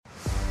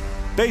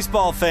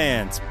Baseball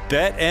fans,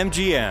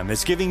 BetMGM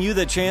is giving you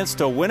the chance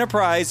to win a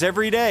prize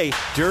every day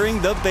during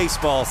the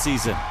baseball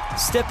season.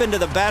 Step into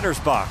the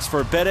batter's box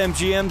for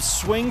BetMGM's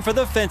Swing for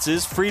the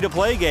Fences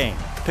free-to-play game.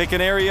 Pick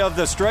an area of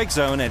the strike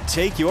zone and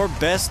take your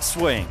best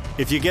swing.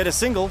 If you get a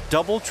single,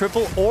 double,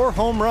 triple, or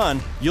home run,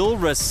 you'll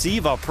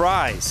receive a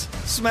prize.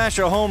 Smash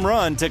a home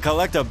run to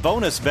collect a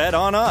bonus bet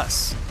on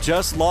us.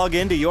 Just log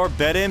into your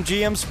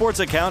BetMGM sports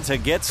account to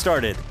get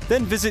started.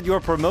 Then visit your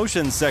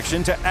promotions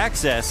section to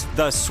access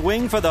the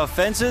Swing for the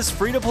Fences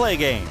free-to-play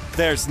game.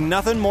 There's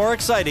nothing more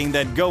exciting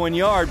than going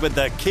yard with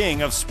the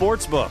king of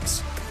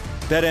sportsbooks.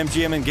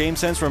 BetMGM and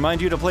GameSense remind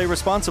you to play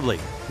responsibly.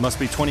 Must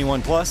be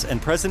 21 plus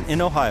and present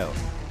in Ohio.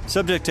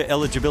 Subject to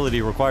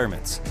eligibility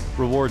requirements.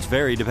 Rewards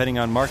vary depending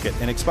on market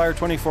and expire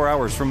 24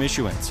 hours from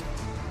issuance.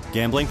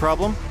 Gambling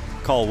problem?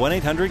 Call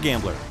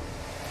 1-800-GAMBLER.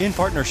 In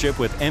partnership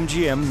with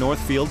MGM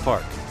Northfield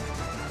Park.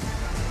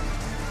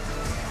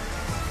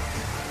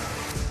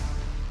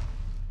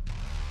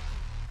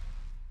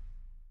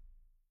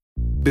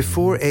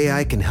 Before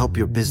AI can help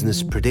your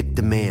business predict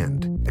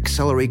demand,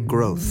 accelerate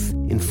growth,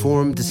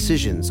 inform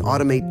decisions,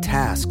 automate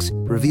tasks,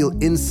 reveal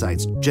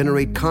insights,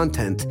 generate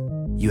content,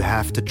 you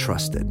have to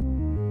trust it.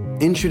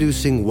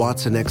 Introducing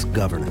watsonx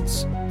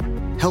Governance,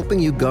 helping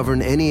you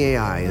govern any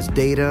AI as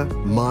data,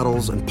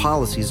 models, and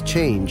policies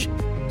change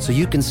so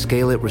you can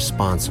scale it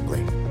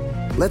responsibly.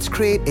 Let's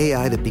create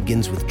AI that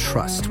begins with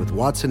trust with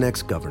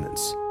watsonx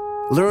Governance.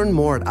 Learn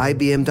more at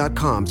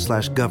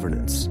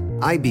ibm.com/governance.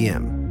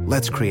 IBM,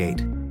 let's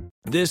create.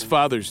 This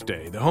Father's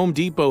Day, the Home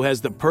Depot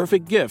has the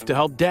perfect gift to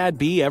help Dad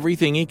be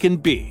everything he can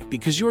be,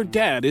 because your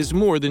dad is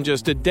more than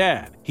just a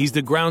dad. He's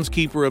the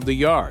groundskeeper of the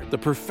yard, the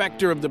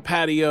perfecter of the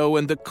patio,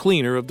 and the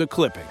cleaner of the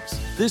clippings.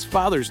 This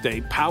Father's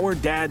Day, power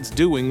Dad's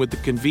doing with the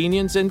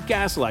convenience and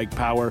gas-like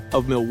power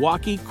of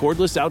Milwaukee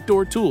cordless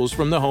outdoor tools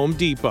from the Home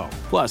Depot.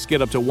 Plus,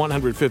 get up to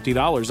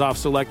 $150 off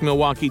select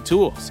Milwaukee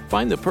tools.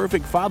 Find the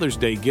perfect Father's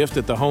Day gift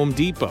at the Home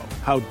Depot.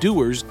 How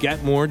doers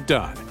get more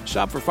done.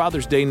 Shop for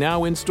Father's Day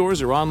now in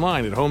stores or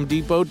online at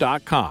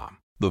homedepot.com.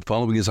 The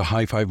following is a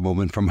high-five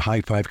moment from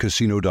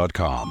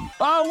highfivecasino.com.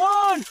 I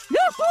won!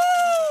 Yahoo!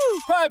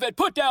 Private,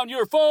 put down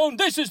your phone.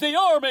 This is the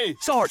Army.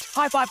 Sarge,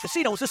 High Five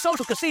Casino is a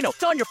social casino.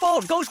 It's on your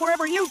phone. Goes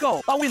wherever you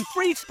go. I win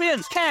free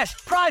spins, cash,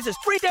 prizes,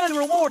 free daily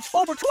rewards,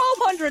 over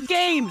 1,200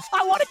 games.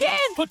 I won again.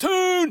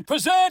 Platoon,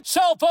 present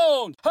cell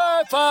phone.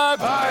 High Five.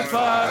 High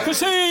Five.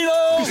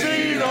 Casino.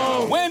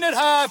 Casino. Win at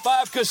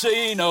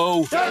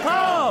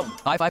highfivecasino.com.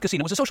 High Five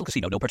Casino is a social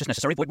casino. No purchase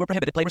necessary. Void where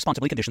prohibited. Play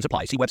responsibly. Conditions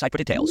apply. See website for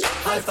details.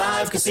 High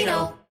Five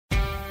Casino.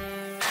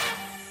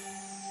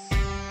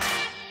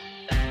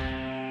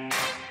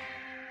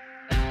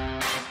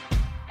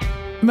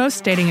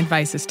 Most dating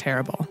advice is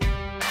terrible.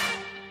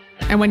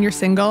 And when you're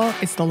single,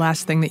 it's the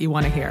last thing that you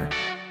want to hear.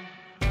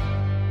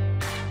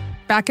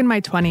 Back in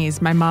my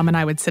 20s, my mom and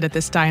I would sit at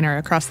this diner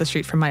across the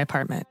street from my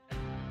apartment.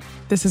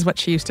 This is what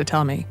she used to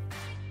tell me.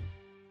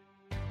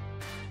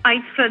 I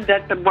said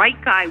that the right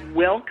guy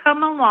will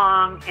come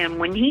along, and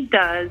when he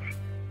does,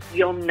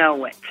 you'll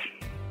know it.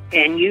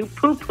 And you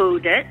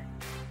poo-pooed it,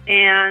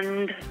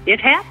 and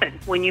it happened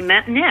when you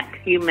met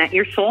Nick. You met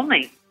your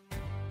soulmate.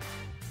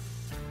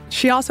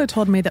 She also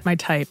told me that my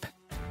type,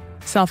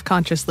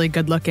 self-consciously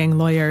good-looking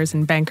lawyers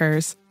and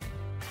bankers,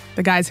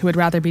 the guys who would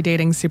rather be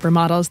dating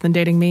supermodels than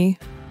dating me,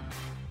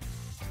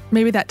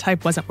 maybe that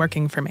type wasn't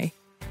working for me.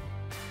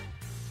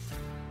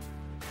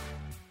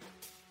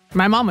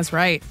 My mom was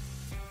right.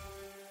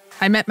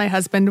 I met my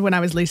husband when I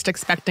was least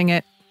expecting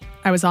it.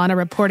 I was on a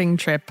reporting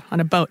trip on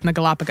a boat in the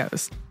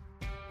Galapagos.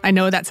 I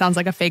know that sounds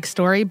like a fake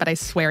story, but I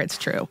swear it's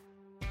true.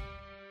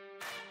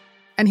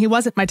 And he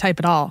wasn't my type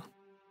at all.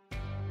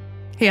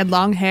 He had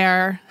long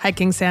hair,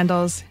 hiking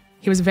sandals.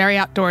 He was very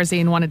outdoorsy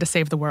and wanted to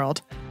save the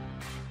world.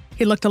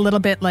 He looked a little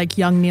bit like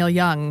young Neil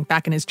Young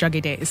back in his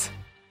druggy days.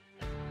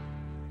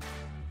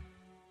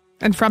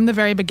 And from the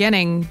very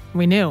beginning,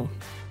 we knew.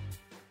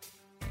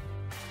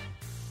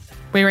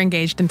 We were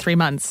engaged in 3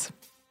 months.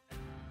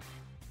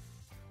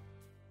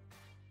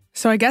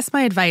 So I guess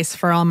my advice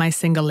for all my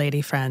single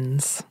lady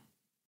friends,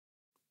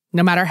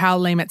 no matter how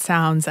lame it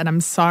sounds, and I'm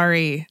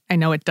sorry, I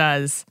know it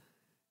does,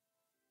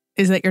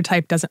 is that your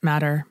type doesn't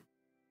matter.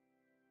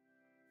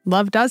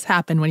 Love does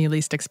happen when you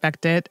least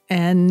expect it,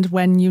 and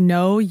when you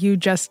know, you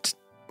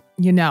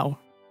know.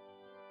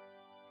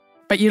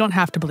 But you don't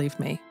have to believe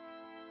me.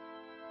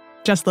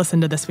 Just listen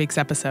to this week's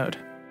episode.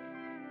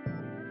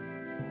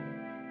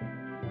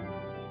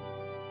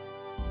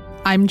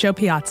 I'm Jo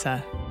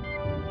Piazza.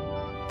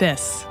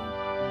 This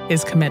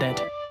is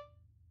Committed.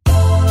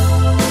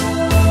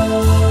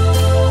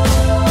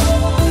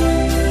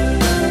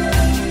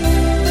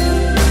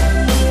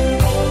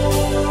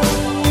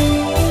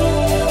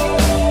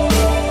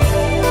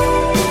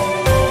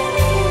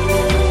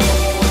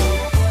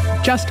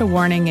 Just a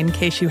warning in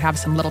case you have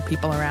some little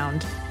people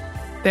around.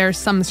 There's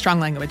some strong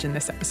language in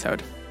this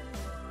episode.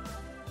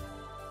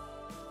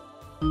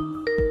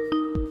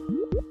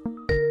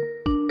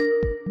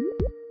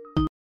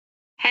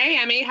 Hey,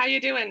 Emmy, how you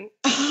doing?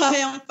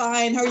 Hi, I'm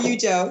fine. How are you,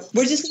 Jo?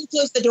 We're just going to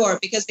close the door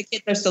because the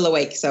kids are still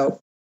awake,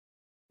 so.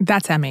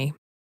 That's Emmy.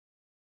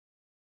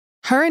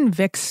 Her and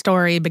Vic's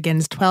story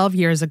begins 12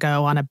 years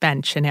ago on a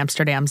bench in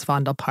Amsterdam's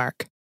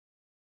Vondelpark.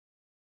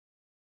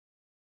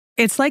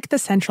 It's like the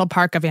Central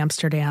Park of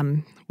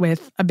Amsterdam,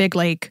 with a big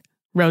lake,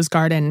 rose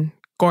garden,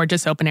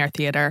 gorgeous open-air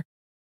theater.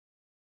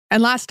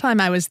 And last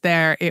time I was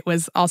there, it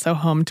was also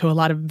home to a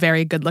lot of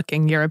very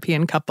good-looking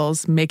European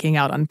couples making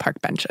out on park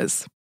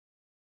benches.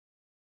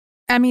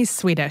 Emmy's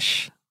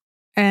Swedish,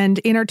 and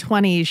in her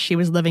 20s, she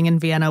was living in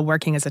Vienna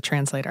working as a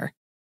translator.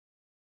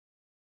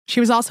 She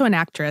was also an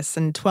actress,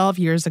 and 12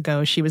 years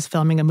ago, she was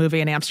filming a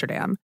movie in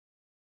Amsterdam.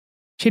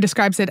 She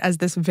describes it as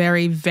this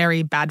very,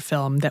 very bad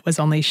film that was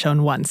only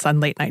shown once on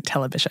late-night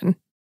television.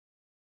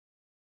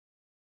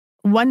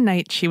 One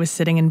night, she was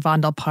sitting in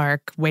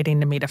Vondelpark waiting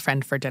to meet a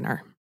friend for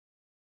dinner.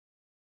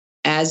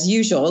 As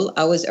usual,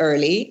 I was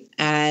early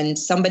and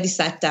somebody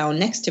sat down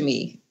next to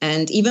me.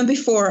 And even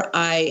before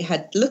I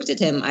had looked at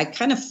him, I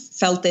kind of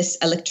felt this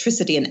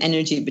electricity and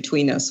energy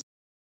between us.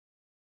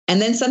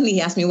 And then suddenly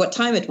he asked me what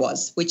time it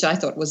was, which I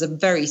thought was a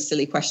very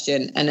silly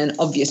question and an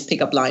obvious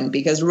pickup line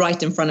because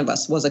right in front of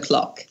us was a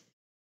clock.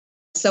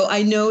 So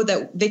I know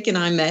that Vic and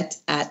I met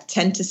at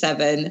 10 to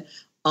 7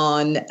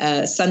 on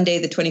Sunday,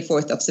 the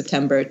 24th of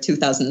September,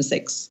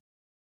 2006.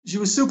 She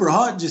was super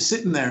hot just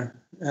sitting there.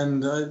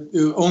 And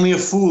only a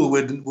fool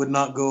would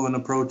not go and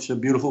approach a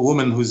beautiful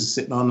woman who's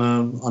sitting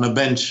on a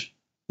bench,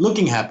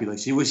 looking happy. Like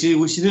she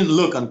didn't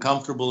look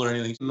uncomfortable or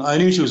anything. I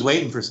knew she was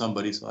waiting for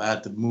somebody, so I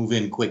had to move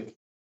in quick.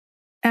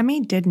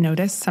 Emmy did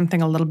notice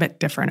something a little bit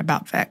different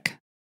about Vic.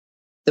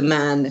 The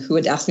man who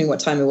had asked me what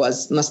time it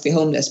was must be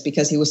homeless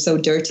because he was so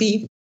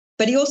dirty.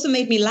 But he also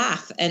made me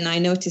laugh, and I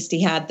noticed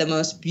he had the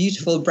most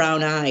beautiful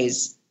brown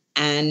eyes,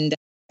 and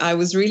I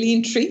was really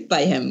intrigued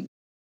by him.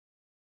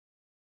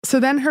 So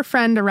then her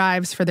friend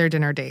arrives for their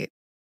dinner date.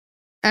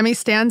 Emmy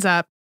stands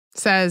up,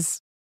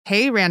 says,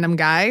 "Hey, random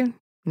guy,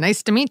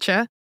 nice to meet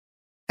you,"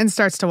 and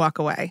starts to walk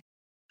away.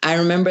 I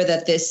remember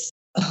that this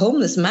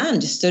homeless man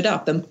just stood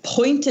up and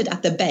pointed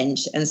at the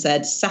bench and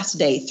said,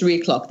 "Saturday,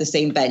 3:00, the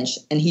same bench,"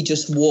 and he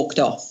just walked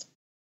off.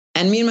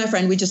 And me and my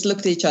friend, we just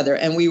looked at each other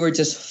and we were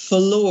just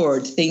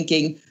floored,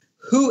 thinking,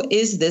 who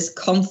is this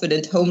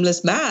confident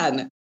homeless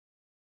man?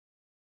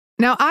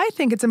 Now, I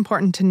think it's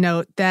important to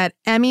note that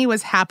Emmy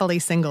was happily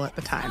single at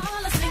the time.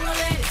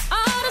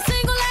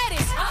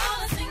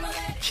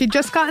 She'd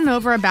just gotten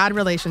over a bad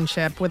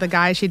relationship with a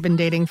guy she'd been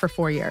dating for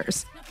 4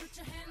 years.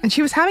 And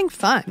she was having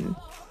fun.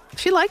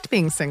 She liked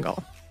being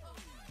single,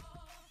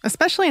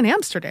 especially in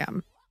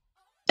Amsterdam.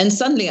 And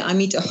suddenly I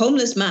meet a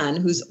homeless man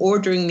who's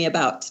ordering me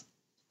about.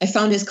 I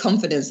found his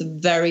confidence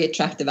very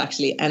attractive,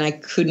 actually, and I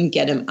couldn't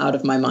get him out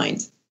of my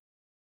mind.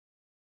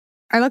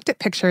 I looked at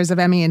pictures of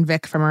Emmy and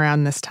Vic from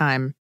around this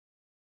time.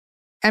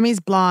 Emmy's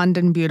blonde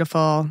and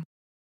beautiful,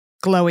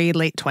 glowy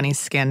late 20s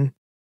skin.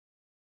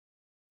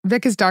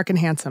 Vic is dark and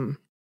handsome,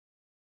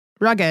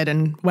 rugged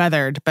and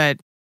weathered, but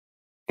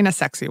in a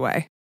sexy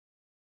way.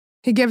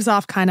 He gives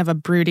off kind of a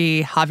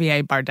broody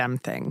Javier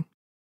Bardem thing.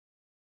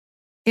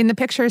 In the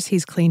pictures,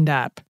 he's cleaned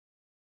up.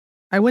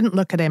 I wouldn't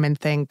look at him and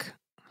think,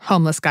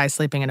 homeless guy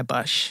sleeping in a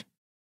bush.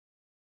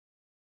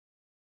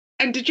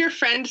 And did your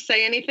friend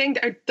say anything?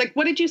 Or, like,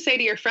 what did you say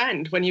to your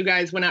friend when you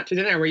guys went out to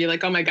dinner? Were you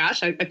like, oh my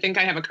gosh, I think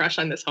I have a crush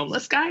on this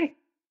homeless guy?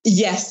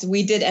 Yes,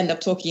 we did end up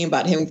talking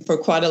about him for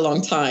quite a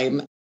long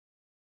time.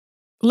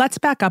 Let's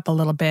back up a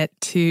little bit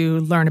to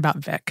learn about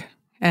Vic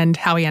and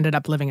how he ended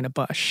up living in a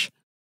bush.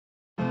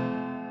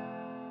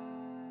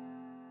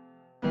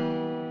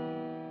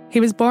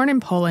 He was born in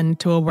Poland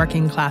to a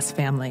working-class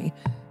family,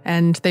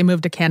 and they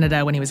moved to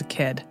Canada when he was a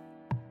kid.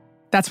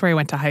 That's where he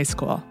went to high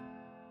school.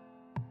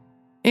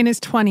 In his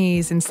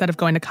 20s, instead of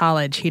going to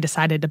college, he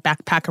decided to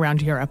backpack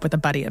around Europe with a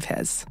buddy of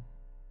his.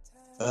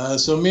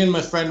 So me and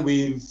my friend,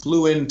 we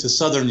flew into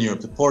southern Europe,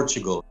 to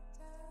Portugal.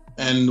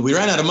 And we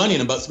ran out of money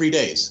in about 3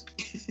 days.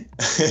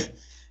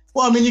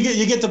 Well, I mean,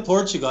 you get to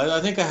Portugal.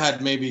 I think I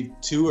had maybe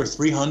 200 or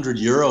 300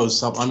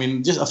 euros. I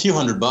mean, just a few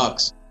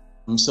 $100.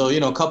 So,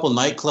 a couple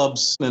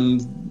nightclubs,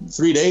 and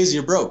 3 days,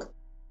 you're broke.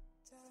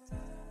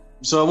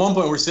 So at one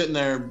point we're sitting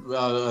there,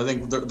 I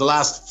think the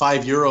last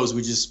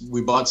 €5,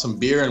 we bought some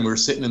beer and we were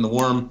sitting in the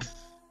warm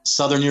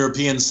Southern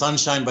European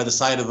sunshine by the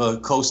side of a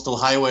coastal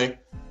highway.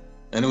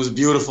 And it was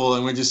beautiful.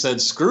 And we just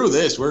said, screw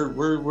this.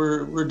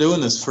 We're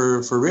doing this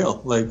for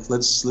real. Like,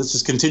 let's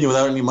just continue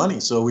without any money.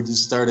 So we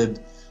just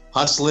started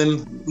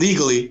hustling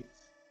legally,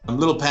 a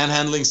little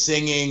panhandling,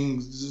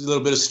 singing, a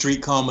little bit of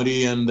street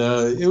comedy. And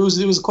it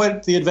was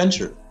quite the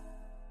adventure.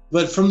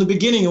 But from the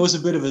beginning, it was a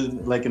bit of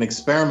an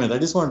experiment. I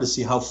just wanted to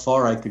see how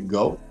far I could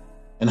go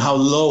and how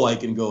low I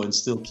can go and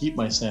still keep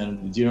my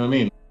sanity. Do you know what I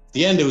mean? At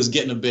the end, it was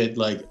getting a bit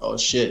like, oh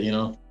shit,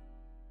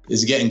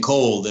 it's getting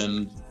cold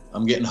and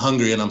I'm getting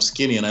hungry and I'm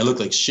skinny and I look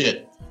like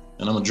shit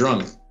and I'm a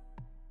drunk.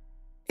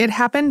 It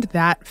happened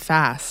that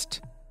fast.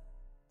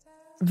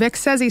 Vic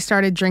says he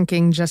started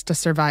drinking just to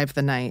survive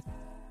the night.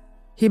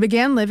 He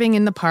began living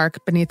in the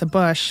park beneath a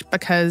bush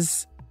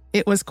because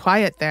it was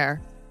quiet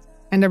there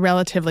and a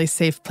relatively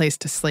safe place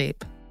to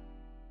sleep.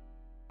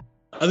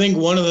 I think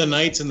one of the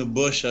nights in the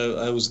bush,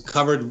 I was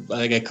covered,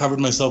 I covered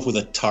myself with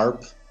a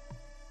tarp.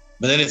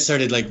 But then it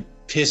started like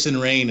pissing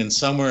rain, and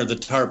somewhere the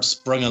tarp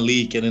sprung a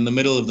leak, and in the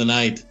middle of the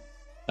night,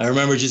 I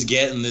remember just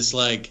getting this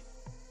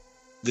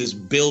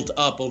built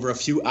up over a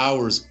few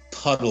hours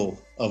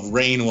puddle of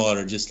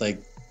rainwater just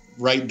like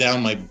right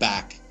down my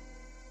back.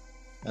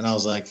 And I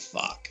was like,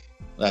 fuck,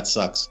 that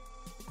sucks.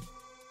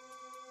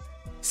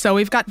 So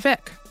we've got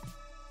Vic,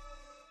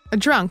 a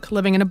drunk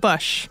living in a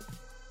bush,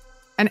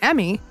 and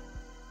Emmy,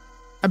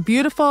 a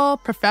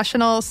beautiful,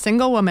 professional,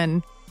 single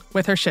woman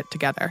with her shit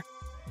together.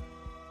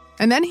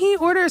 And then he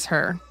orders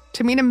her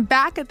to meet him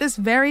back at this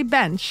very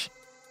bench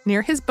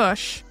near his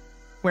bush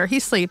where he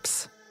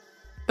sleeps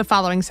the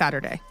following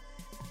Saturday.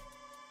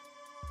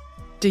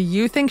 Do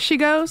you think she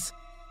goes?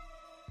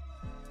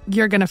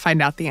 You're going to find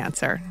out the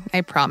answer,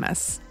 I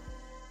promise.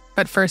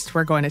 But first,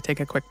 we're going to take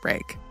a quick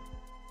break.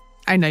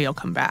 I know you'll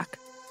come back.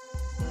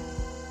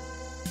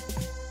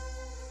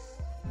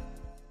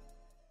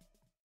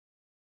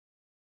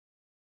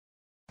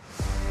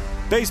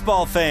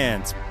 Baseball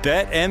fans,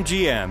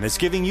 BetMGM is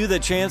giving you the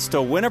chance to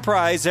win a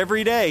prize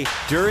every day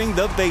during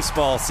the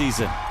baseball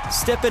season.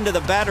 Step into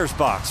the batter's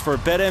box for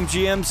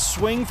BetMGM's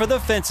Swing for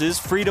the Fences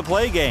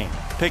free-to-play game.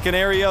 Pick an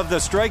area of the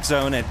strike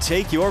zone and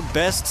take your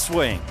best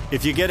swing.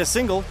 If you get a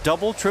single,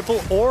 double,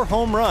 triple, or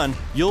home run,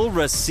 you'll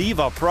receive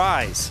a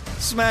prize.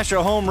 Smash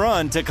a home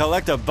run to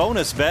collect a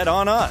bonus bet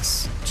on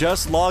us.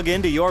 Just log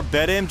into your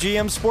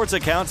BetMGM sports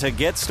account to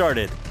get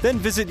started. Then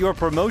visit your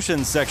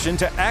promotions section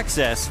to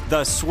access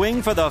the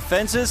Swing for the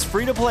Fences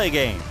free-to-play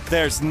game.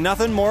 There's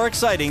nothing more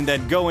exciting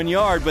than going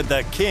yard with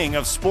the king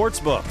of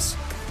sportsbooks.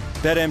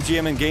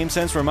 BetMGM and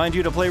GameSense remind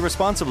you to play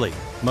responsibly.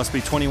 Must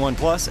be 21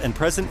 plus and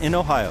present in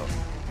Ohio.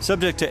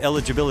 Subject to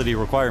eligibility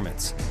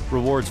requirements.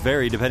 Rewards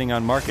vary depending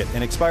on market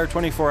and expire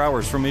 24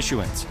 hours from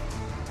issuance.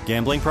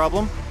 Gambling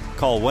problem?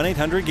 Call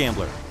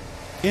 1-800-GAMBLER.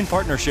 In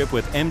partnership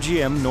with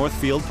MGM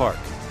Northfield Park.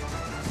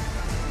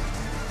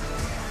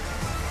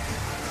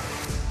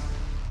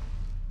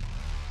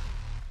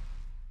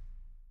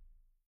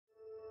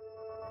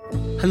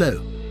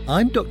 Hello,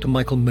 I'm Dr.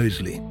 Michael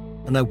Mosley,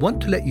 and I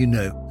want to let you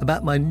know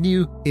about my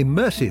new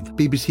immersive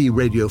BBC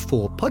Radio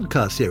 4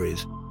 podcast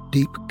series,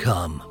 Deep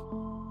Calm.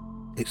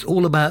 It's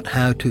all about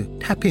how to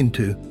tap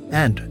into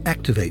and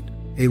activate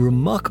a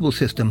remarkable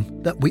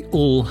system that we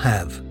all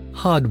have,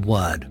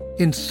 hardwired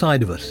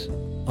inside of us,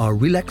 our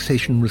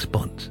relaxation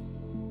response.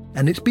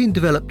 And it's been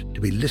developed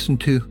to be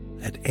listened to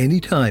at any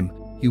time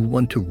you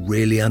want to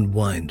really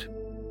unwind.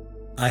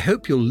 I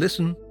hope you'll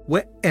listen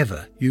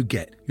wherever you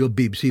get your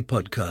BBC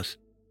podcasts.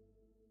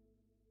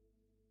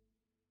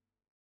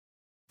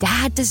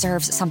 Dad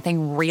deserves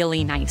something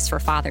really nice for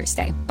Father's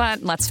Day,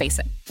 but let's face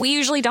it, we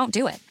usually don't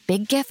do it.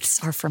 Big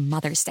gifts are for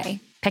Mother's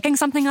Day. Picking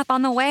something up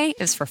on the way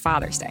is for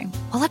Father's Day.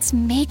 Well, let's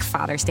make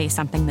Father's Day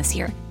something this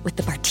year with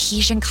the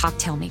Bartesian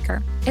Cocktail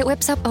Maker. It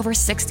whips up over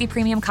 60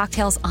 premium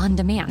cocktails on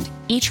demand,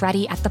 each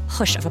ready at the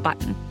push of a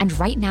button. And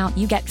right now,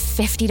 you get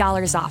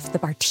 $50 off the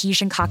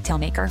Bartesian Cocktail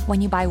Maker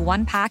when you buy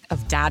one pack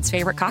of Dad's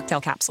favorite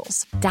cocktail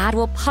capsules. Dad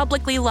will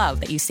publicly love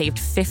that you saved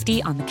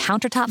 $50 on the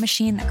countertop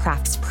machine that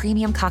crafts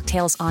premium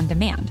cocktails on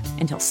demand.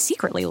 And he'll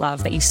secretly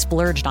love that you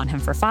splurged on him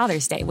for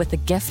Father's Day with the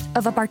gift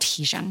of a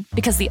Bartesian.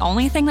 Because the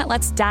only thing that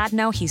lets Dad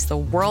know he's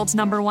the world's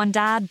number one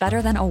dad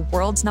better than a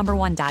world's number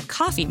one dad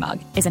coffee mug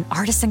is an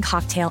artisan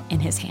cocktail in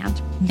his hand.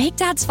 Make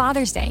Dad's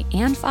Father's Day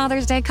and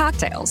Father's Day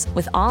cocktails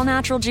with all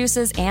natural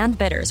juices and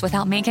bitters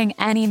without making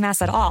any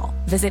mess at all.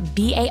 Visit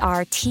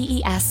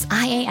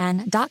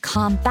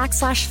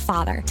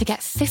BARTESIAN.com/father to get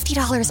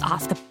 $50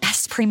 off the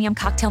best premium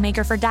cocktail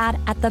maker for Dad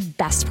at the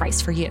best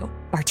price for you.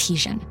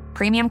 Bartesian.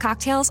 Premium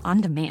cocktails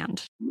on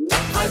demand.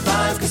 High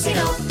Five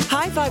Casino.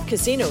 High Five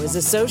Casino is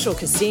a social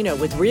casino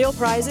with real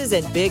prizes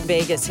and big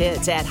Vegas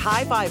hits at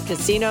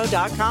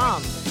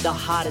highfivecasino.com. The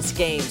hottest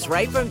games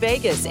right from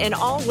Vegas, and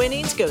all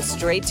winnings go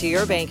straight to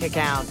your bank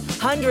account.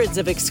 Hundreds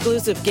of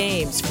exclusive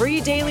games,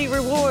 free daily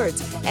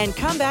rewards, and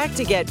come back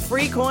to get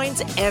free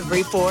coins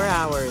every 4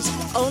 hours.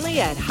 Only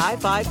at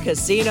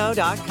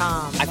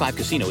highfivecasino.com. High Five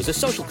Casino is a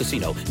social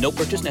casino. No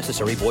purchase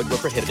necessary. Void where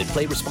prohibited.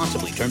 Play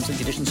responsibly. Terms and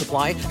conditions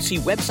apply. See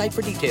website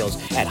for details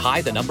at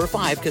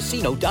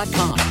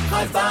high5casino.com.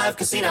 High Five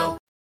Casino.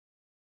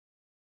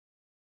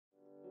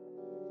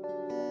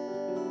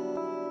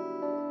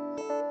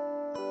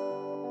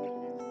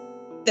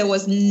 There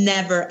was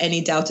never any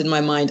doubt in my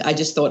mind. I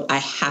just thought I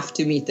have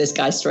to meet this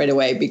guy straight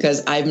away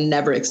because I've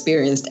never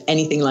experienced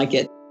anything like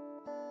it.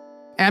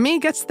 Emmy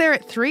gets there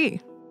at 3,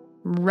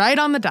 right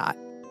on the dot.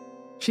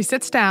 She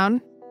sits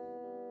down,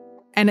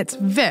 and it's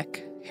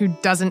Vic who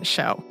doesn't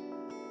show.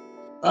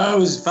 I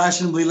was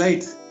fashionably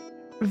late.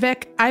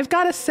 Vic, I've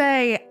got to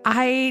say,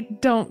 I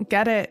don't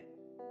get it.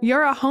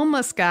 You're a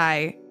homeless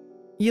guy.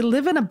 You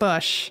live in a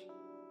bush.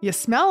 You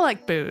smell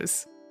like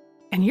booze.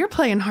 And you're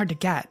playing hard to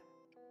get.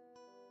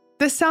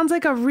 This sounds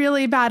like a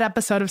really bad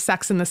episode of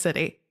Sex and the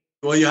City.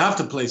 Well, you have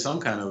to play some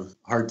kind of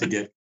hard to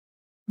get.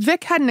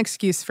 Vic had an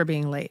excuse for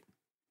being late,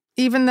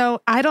 even though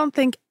I don't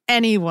think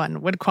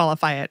anyone would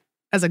qualify it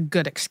as a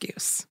good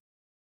excuse.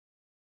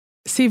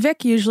 See,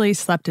 Vic usually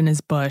slept in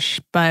his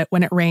bush, but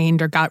when it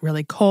rained or got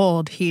really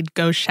cold, he'd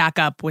go shack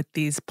up with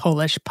these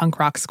Polish punk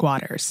rock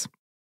squatters.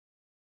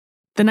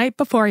 The night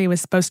before he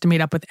was supposed to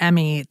meet up with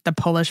Emmy, the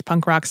Polish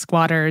punk rock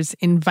squatters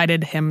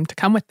invited him to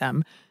come with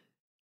them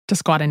to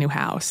squat a new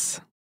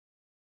house.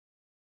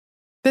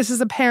 This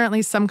is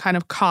apparently some kind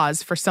of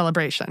cause for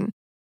celebration.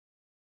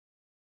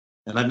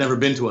 And I'd never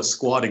been to a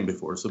squatting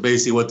before. So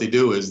basically what they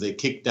do is they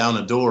kick down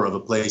a door of a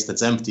place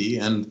that's empty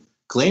and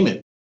claim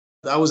it.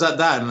 I was at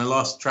that and I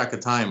lost track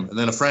of time. And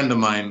then a friend of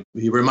mine,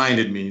 he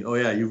reminded me, oh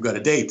yeah, you've got a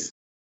date.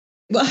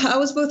 Well, I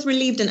was both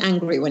relieved and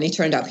angry when he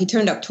turned up. He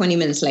turned up 20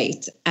 minutes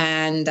late.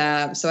 And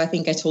so I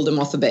think I told him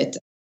off a bit.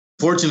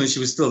 Fortunately, she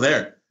was still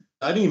there.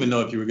 I didn't even know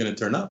if you were going to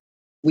turn up.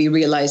 We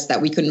realized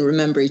that we couldn't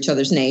remember each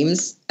other's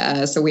names.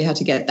 So we had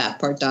to get that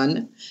part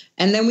done.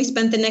 And then we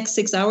spent the next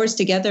 6 hours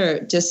together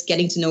just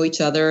getting to know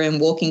each other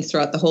and walking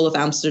throughout the whole of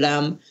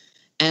Amsterdam.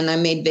 And I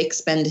made Vic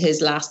spend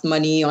his last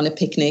money on a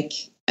picnic,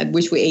 at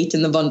which we ate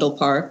in the Vondel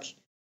Park.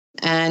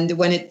 And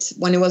when it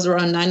was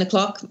around 9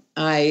 o'clock,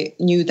 I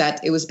knew that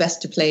it was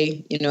best to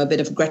play, a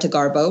bit of Greta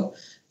Garbo.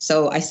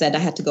 So I said I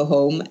had to go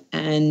home.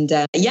 And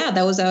that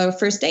was our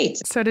first date.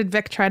 So did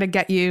Vic try to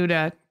get you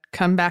to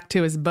come back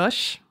to his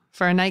bush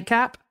for a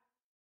nightcap?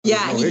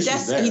 Yeah,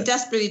 he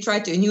desperately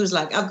tried to. And he was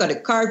like, I've got a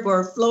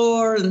cardboard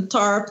floor and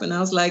tarp. And I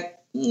was like,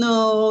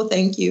 no,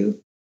 thank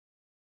you.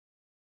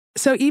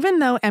 So even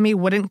though Emmy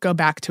wouldn't go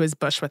back to his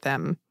bush with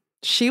him,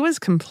 she was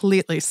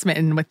completely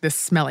smitten with this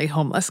smelly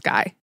homeless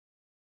guy.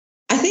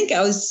 I think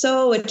I was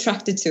so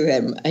attracted to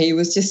him.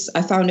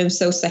 I found him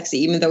so sexy,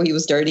 even though he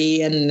was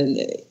dirty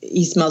and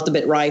he smelled a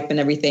bit ripe and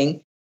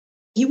everything.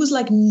 He was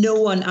like no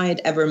one I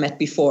had ever met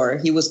before.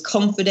 He was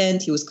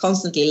confident. He was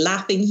constantly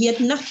laughing. He had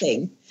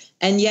nothing.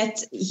 And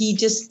yet he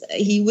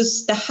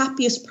was the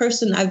happiest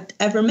person I've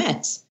ever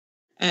met.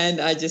 And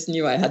I just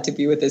knew I had to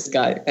be with this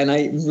guy. And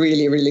I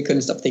really, really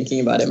couldn't stop thinking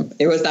about him.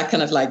 It was that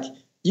kind of like,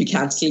 you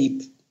can't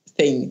sleep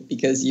thing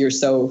because you're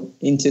so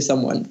into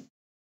someone.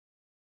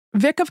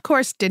 Vic, of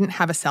course, didn't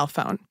have a cell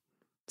phone.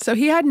 So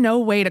he had no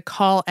way to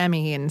call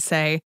Emmy and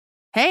say,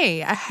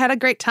 hey, I had a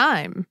great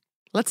time.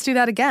 Let's do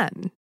that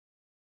again.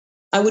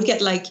 I would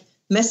get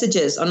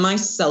messages on my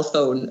cell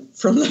phone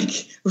from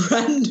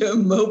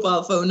random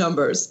mobile phone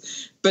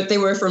numbers, but they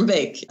were from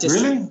Vic.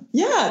 Really?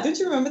 Yeah. Don't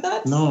you remember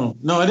that? No,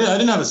 I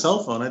didn't have a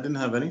cell phone. I didn't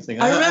have anything.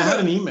 I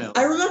had an email.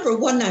 I remember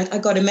one night I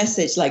got a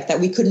message that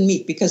we couldn't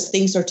meet because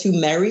things are too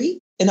merry.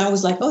 And I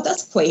was like, oh,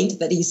 that's quaint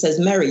that he says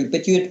merry,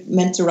 but you had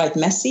meant to write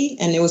messy,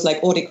 and it was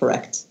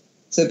autocorrect.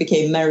 So it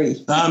became merry.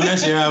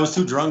 Messy, yeah, I was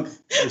too drunk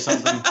or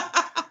something.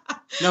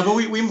 No, but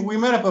we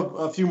met up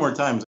a few more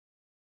times.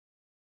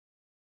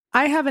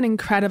 I have an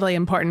incredibly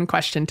important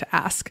question to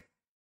ask.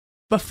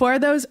 Before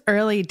those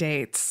early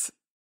dates,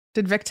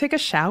 did Vic take a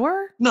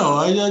shower? No,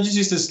 I just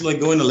used to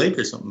go in the lake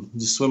or something,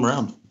 just swim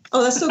around.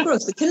 Oh, that's so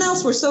gross. The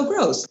canals were so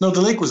gross. No, the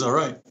lake was all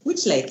right.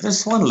 Which lake?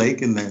 There's one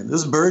lake in there.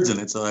 There's birds in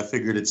it, so I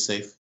figured it's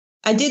safe.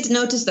 I did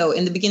notice, though,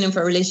 in the beginning of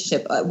our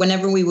relationship,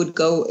 whenever we would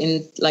go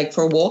in,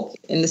 for a walk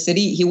in the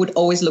city, he would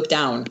always look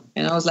down.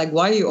 And I was like,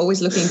 why are you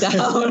always looking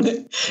down?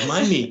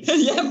 Money.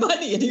 Yeah,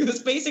 money. And he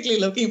was basically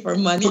looking for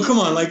money. But come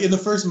on, in the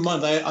first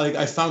month,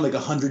 I found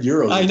 100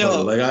 euros. I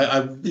know.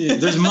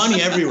 There's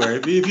money everywhere.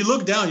 If you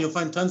look down, you'll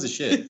find tons of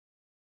shit.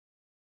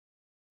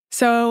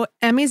 So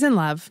Emmy's in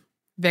love.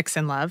 Vic's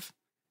in love.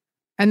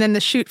 And then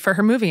the shoot for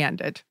her movie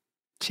ended.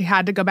 She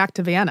had to go back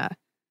to Vienna.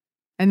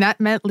 And that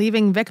meant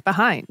leaving Vic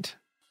behind.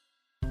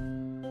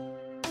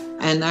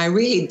 And I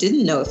really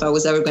didn't know if I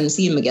was ever going to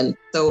see him again.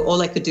 So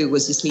all I could do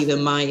was just leave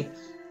him my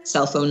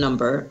cell phone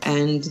number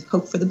and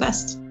hope for the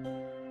best.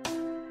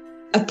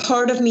 A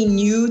part of me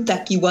knew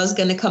that he was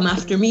going to come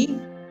after me.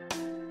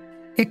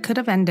 It could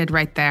have ended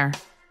right there.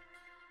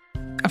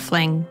 A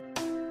fling.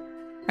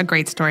 A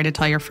great story to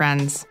tell your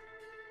friends.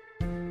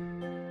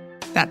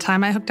 That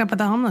time I hooked up with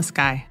a homeless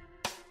guy.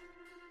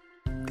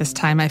 This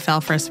time I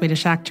fell for a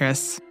Swedish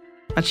actress,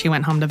 but she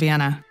went home to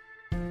Vienna.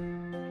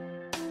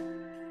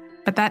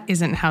 But that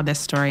isn't how this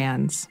story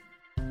ends.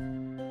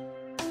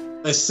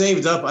 I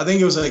saved up, I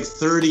think it was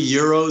 30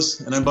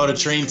 euros, and I bought a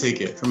train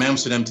ticket from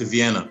Amsterdam to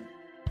Vienna.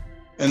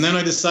 And then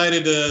I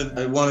decided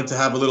I wanted to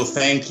have a little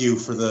thank you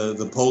for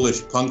the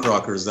Polish punk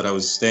rockers that I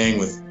was staying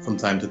with from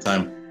time to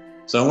time.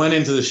 So I went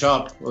into the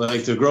shop,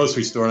 to a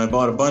grocery store, and I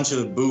bought a bunch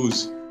of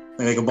booze,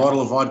 a bottle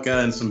of vodka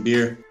and some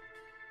beer.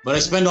 But I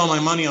spent all my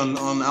money on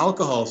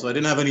alcohol, so I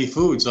didn't have any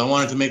food. So I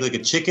wanted to make a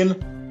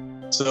chicken.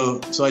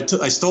 So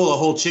I stole a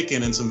whole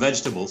chicken and some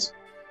vegetables,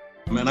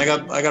 and I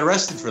got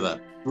arrested for that.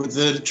 With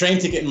the train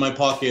ticket in my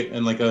pocket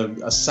and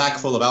a sack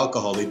full of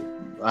alcohol,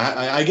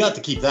 I got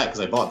to keep that because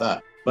I bought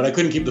that. But I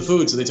couldn't keep the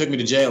food, so they took me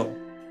to jail.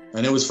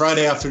 And it was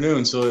Friday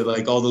afternoon, so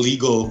all the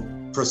legal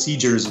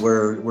procedures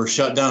were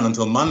shut down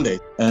until Monday.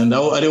 And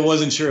I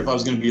wasn't sure if I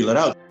was going to be let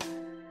out.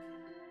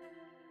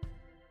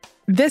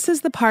 This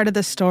is the part of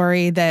the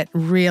story that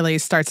really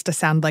starts to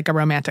sound like a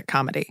romantic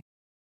comedy.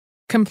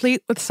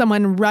 Complete with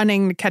someone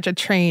running to catch a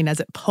train as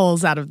it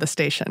pulls out of the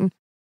station.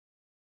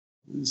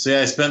 So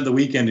yeah, I spent the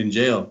weekend in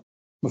jail.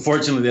 But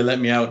fortunately, they let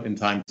me out in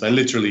time. So I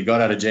literally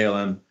got out of jail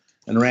and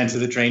and ran to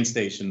the train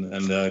station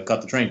and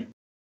caught the train.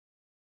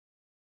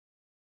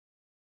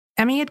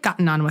 Emmy had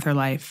gotten on with her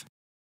life.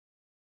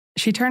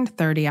 She turned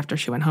 30 after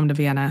she went home to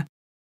Vienna.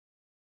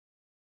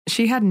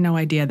 She had no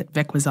idea that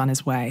Vic was on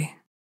his way.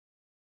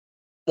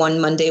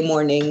 One Monday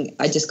morning,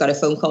 I just got a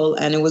phone call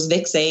and it was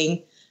Vic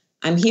saying,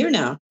 "I'm here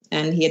now."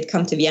 And he had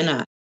come to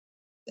Vienna.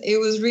 It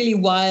was really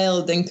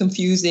wild and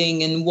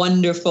confusing and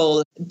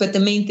wonderful. But the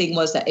main thing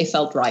was that it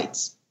felt right.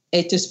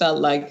 It just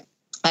felt like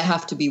I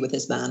have to be with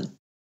this man.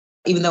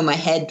 Even though my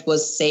head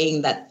was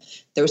saying that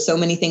there were so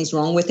many things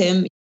wrong with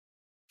him.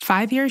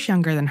 5 years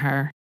younger than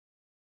her.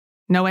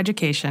 No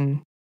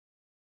education.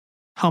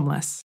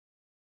 Homeless.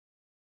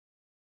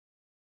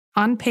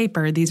 On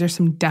paper, these are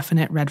some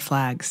definite red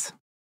flags.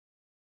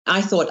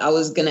 I thought I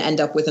was going to end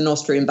up with an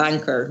Austrian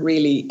banker,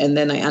 really. And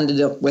then I ended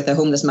up with a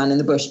homeless man in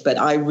the bush. But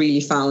I really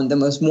found the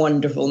most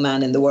wonderful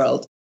man in the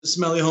world. The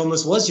smelly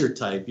homeless was your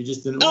type. You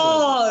just didn't.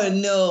 Oh,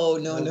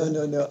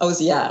 no. I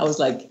was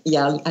like,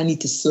 I need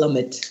to slum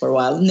it for a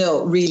while.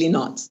 No, really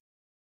not.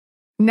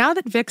 Now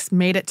that Vic's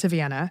made it to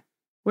Vienna,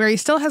 where he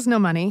still has no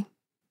money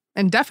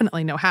and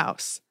definitely no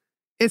house,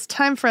 it's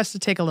time for us to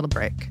take a little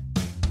break.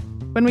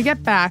 When we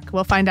get back,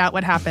 we'll find out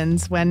what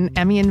happens when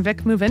Emmy and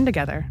Vic move in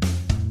together.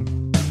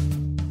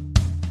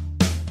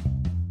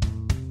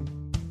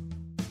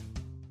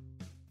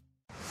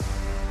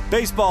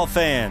 Baseball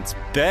fans,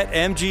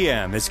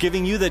 BetMGM is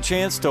giving you the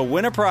chance to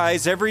win a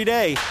prize every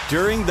day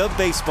during the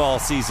baseball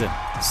season.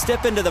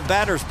 Step into the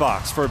batter's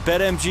box for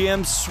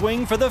BetMGM's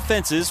Swing for the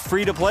Fences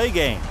free-to-play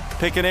game.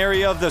 Pick an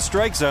area of the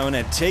strike zone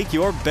and take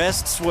your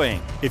best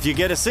swing. If you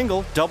get a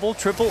single, double,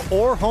 triple,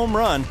 or home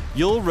run,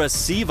 you'll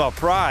receive a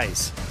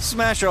prize.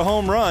 Smash a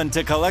home run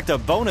to collect a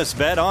bonus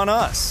bet on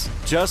us.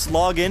 Just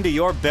log into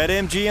your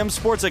BetMGM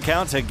sports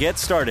account to get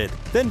started.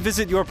 Then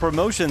visit your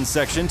promotions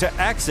section to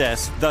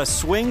access the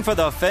Swing for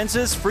the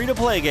Fences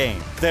free-to-play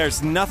game.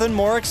 There's nothing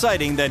more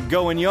exciting than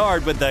going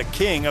yard with the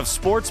king of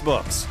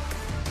sportsbooks.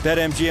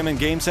 BetMGM and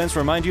GameSense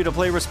remind you to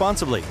play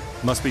responsibly.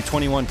 Must be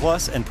 21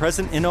 plus and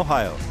present in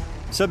Ohio.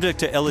 Subject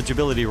to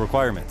eligibility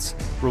requirements.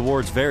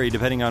 Rewards vary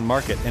depending on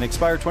market and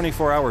expire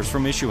 24 hours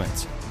from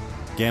issuance.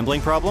 Gambling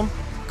problem?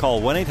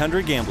 Call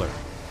 1-800-GAMBLER.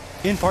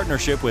 In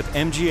partnership with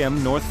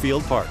MGM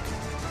Northfield Park.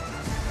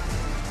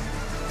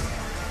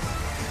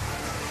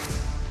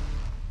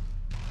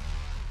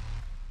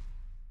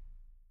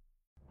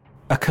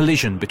 A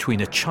collision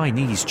between a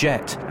Chinese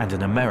jet and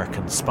an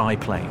American spy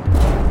plane.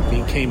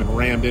 He came and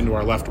rammed into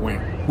our left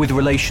wing. With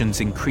relations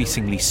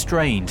increasingly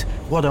strained,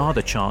 what are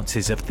the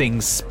chances of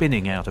things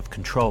spinning out of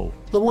control?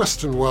 The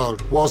Western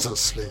world was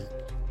asleep.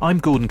 I'm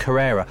Gordon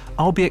Carrera.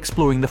 I'll be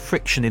exploring the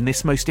friction in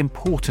this most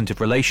important of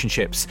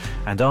relationships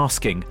and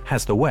asking,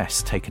 has the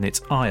West taken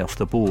its eye off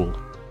the ball?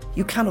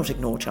 You cannot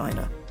ignore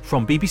China.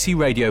 From BBC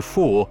Radio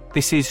 4,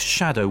 this is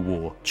Shadow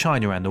War,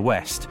 China and the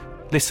West.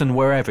 Listen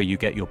wherever you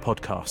get your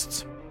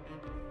podcasts.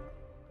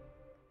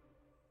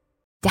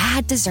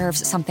 Dad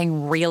deserves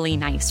something really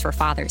nice for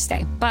Father's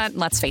Day, but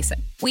let's face it,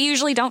 we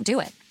usually don't do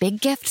it. Big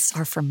gifts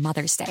are for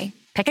Mother's Day.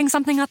 Picking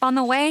something up on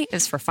the way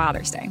is for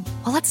Father's Day.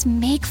 Well, let's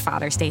make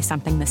Father's Day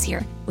something this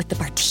year with the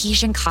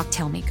Bartesian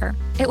Cocktail Maker.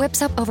 It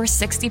whips up over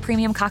 60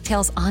 premium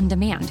cocktails on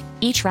demand,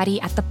 each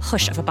ready at the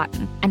push of a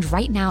button. And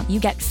right now,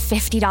 you get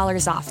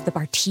 $50 off the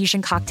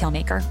Bartesian Cocktail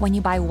Maker when you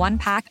buy one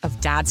pack of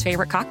Dad's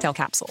favorite cocktail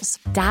capsules.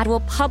 Dad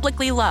will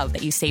publicly love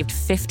that you saved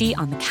 $50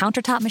 on the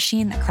countertop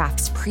machine that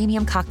crafts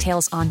premium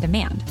cocktails on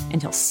demand. And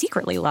he'll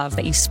secretly love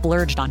that you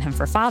splurged on him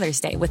for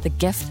Father's Day with the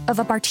gift of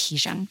a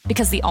Bartesian.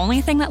 Because the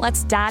only thing that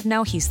lets Dad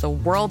know he's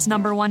the world's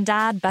number one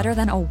dad better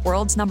than a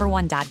world's number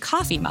one dad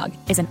coffee mug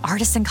is an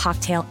artisan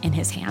cocktail in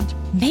his hand.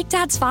 Make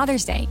Dad's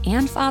Father's Day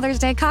and Father's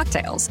Day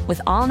cocktails with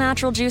all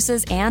natural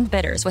juices and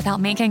bitters without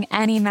making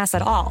any mess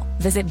at all.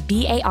 Visit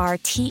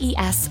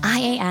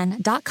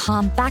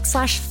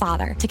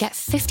BARTESIAN.com/father to get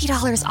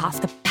 $50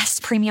 off the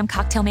best premium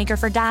cocktail maker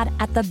for Dad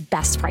at the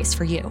best price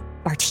for you.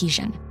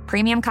 Bartesian.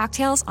 Premium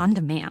cocktails on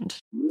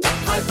demand.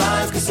 High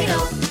Five Casino.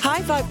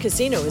 High Five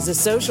Casino is a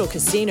social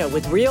casino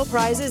with real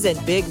prizes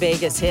and big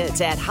Vegas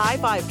hits at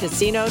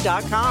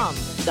highfivecasino.com.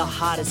 The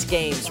hottest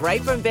games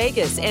right from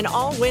Vegas, and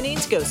all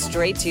winnings go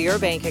straight to your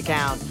bank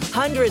account.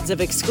 Hundreds of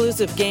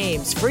exclusive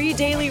games, free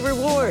daily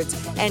rewards,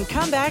 and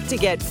come back to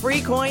get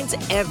free coins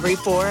every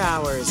 4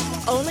 hours.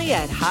 Only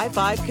at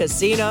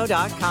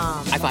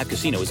highfivecasino.com. High Five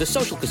Casino is a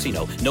social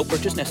casino. No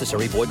purchase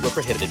necessary. Void where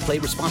prohibited. Play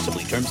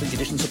responsibly. Terms and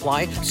conditions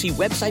apply. See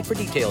website for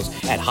details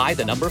at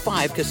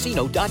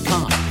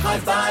high5casino.com. High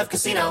Five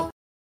Casino.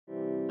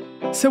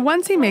 So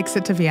once he makes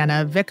it to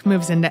Vienna, Vic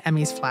moves into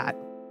Emmy's flat.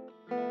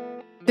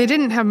 They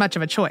didn't have much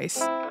of a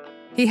choice.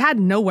 He had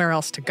nowhere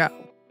else to go.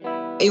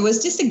 It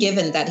was just a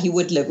given that he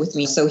would live with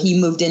me. So he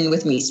moved in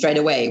with me straight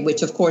away,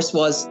 which of course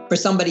was, for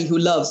somebody who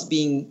loves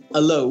being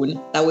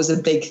alone, that was a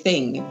big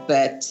thing.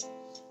 But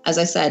as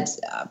I said,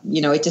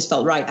 it just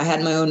felt right. I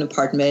had my own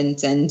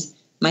apartment and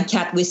my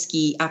cat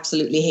Whiskey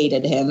absolutely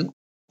hated him.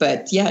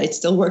 But yeah, it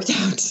still worked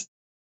out.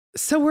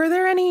 So were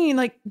there any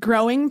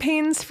growing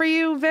pains for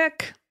you,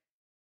 Vic?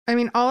 I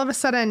mean, all of a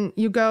sudden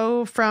you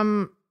go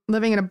from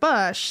living in a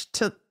bush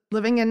to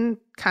living in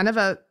kind of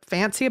a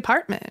fancy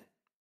apartment.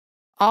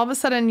 All of a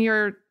sudden,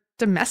 you're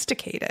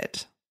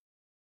domesticated.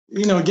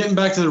 You know, getting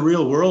back to the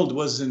real world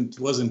wasn't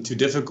too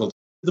difficult.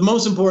 The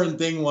most important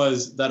thing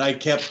was that I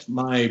kept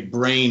my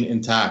brain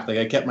intact. Like,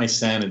 I kept my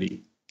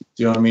sanity. Do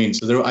you know what I mean?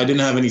 So I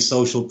didn't have any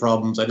social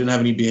problems. I didn't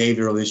have any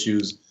behavioral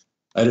issues.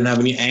 I didn't have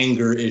any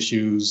anger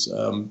issues.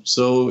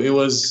 So it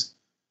was,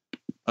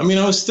 I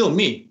was still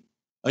me.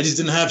 I just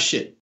didn't have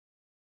shit.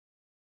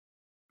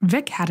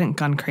 Vic hadn't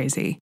gone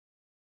crazy,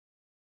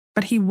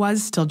 but he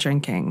was still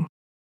drinking.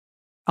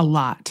 A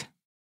lot.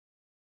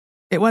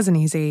 It wasn't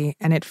easy,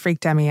 and it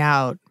freaked Emmy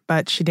out,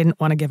 but she didn't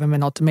want to give him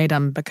an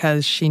ultimatum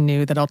because she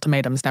knew that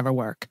ultimatums never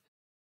work.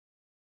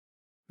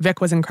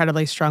 Vic was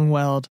incredibly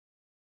strong-willed.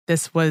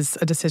 This was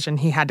a decision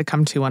he had to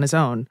come to on his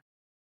own.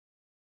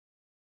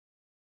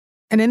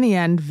 And in the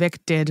end,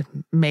 Vic did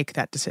make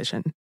that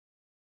decision.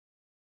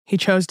 He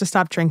chose to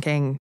stop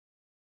drinking.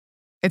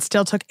 It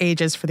still took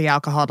ages for the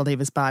alcohol to leave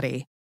his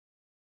body.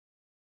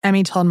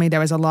 Emmy told me there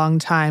was a long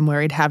time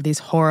where he'd have these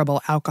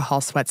horrible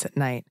alcohol sweats at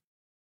night.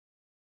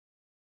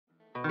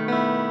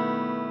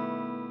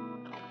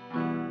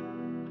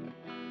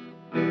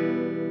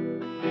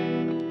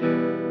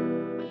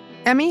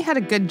 Emmy had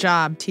a good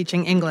job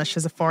teaching English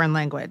as a foreign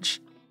language.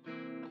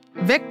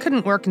 Vic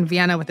couldn't work in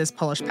Vienna with his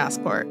Polish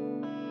passport.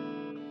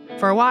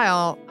 For a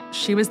while,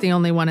 she was the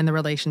only one in the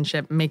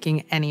relationship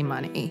making any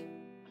money.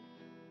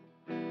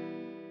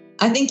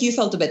 I think you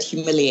felt a bit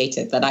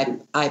humiliated that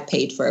I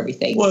paid for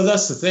everything. Well,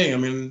 that's the thing.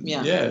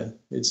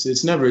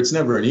 It's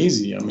never an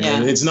easy.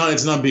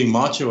 It's not being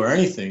macho or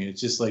anything. It's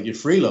just like you're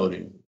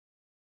freeloading.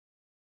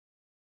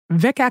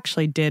 Vic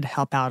actually did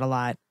help out a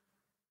lot.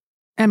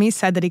 Emmy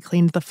said that he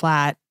cleaned the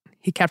flat,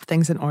 he kept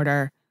things in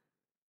order,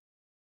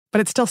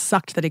 but it still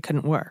sucked that he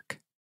couldn't work.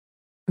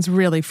 It was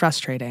really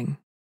frustrating.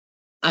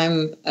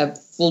 I'm a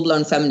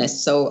full-blown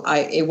feminist, so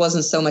it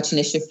wasn't so much an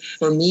issue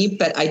for me,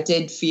 but I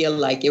did feel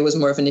like it was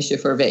more of an issue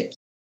for Vic.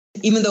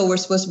 Even though we're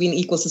supposed to be an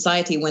equal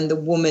society, when the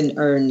woman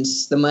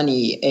earns the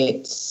money,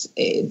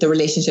 the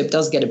relationship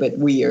does get a bit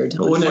weird.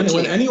 But when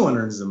anyone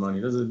earns the money,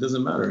 it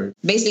doesn't matter.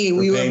 Basically,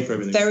 we were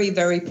very,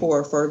 very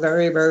poor for a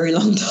very, very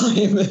long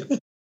time.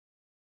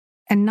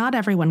 And not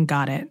everyone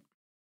got it.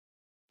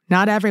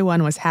 Not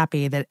everyone was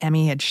happy that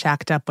Emmy had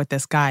shacked up with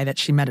this guy that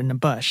she met in a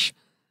bush,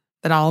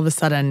 that all of a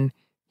sudden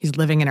he's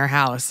living in her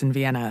house in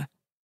Vienna,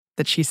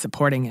 that she's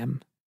supporting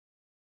him.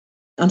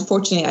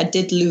 Unfortunately, I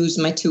did lose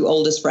my two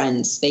oldest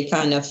friends. They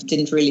kind of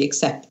didn't really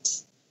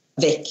accept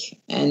Vic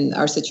and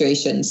our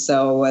situation,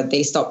 so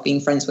they stopped being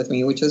friends with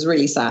me, which was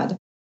really sad.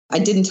 I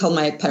didn't tell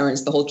my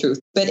parents the whole truth,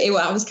 but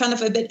I was kind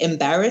of a bit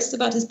embarrassed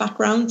about his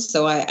background,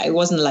 so I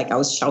wasn't like I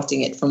was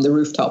shouting it from the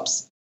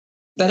rooftops.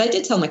 But I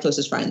did tell my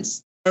closest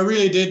friends. I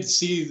really did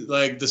see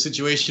like the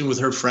situation with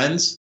her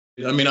friends.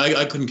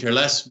 I couldn't care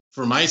less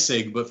for my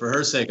sake, but for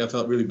her sake, I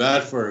felt really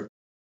bad for her.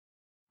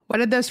 What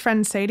did those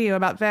friends say to you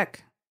about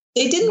Vic?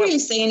 They didn't really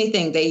say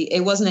anything.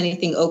 It wasn't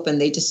anything open.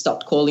 They just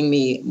stopped calling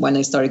me when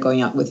I started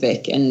going out with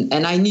Vic. And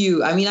I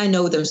knew, I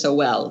know them so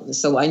well.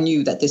 So I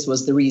knew that this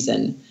was the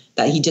reason,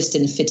 that he just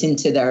didn't fit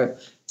into their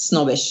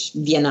snobbish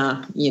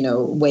Vienna,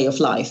 way of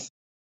life.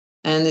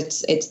 And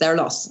it's their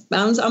loss.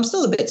 I'm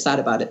still a bit sad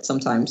about it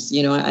sometimes.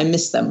 I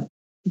miss them.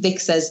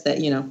 Vic says that,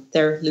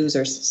 they're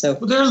losers. So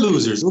well, they're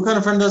losers. What kind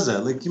of friend does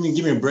that? Like, give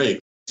me a break.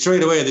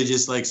 Straight away, they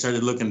just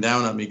started looking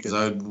down at me because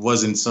I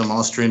wasn't some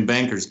Austrian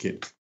banker's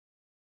kid.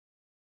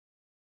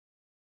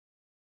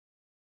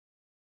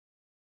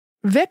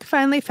 Vic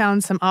finally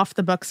found some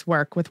off-the-books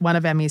work with one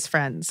of Emmy's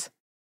friends.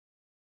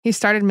 He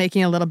started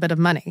making a little bit of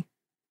money.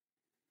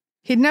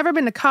 He'd never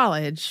been to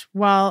college,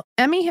 while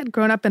Emmy had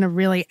grown up in a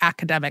really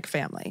academic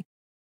family.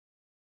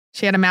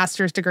 She had a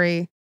master's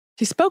degree.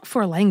 She spoke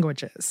 4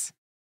 languages.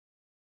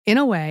 In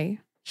a way,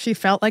 she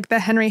felt like the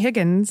Henry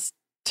Higgins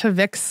to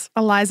Vic's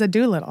Eliza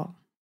Doolittle.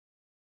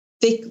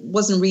 Vic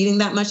wasn't reading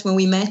that much when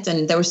we met,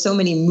 and there were so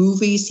many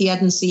movies he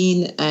hadn't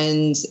seen,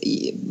 and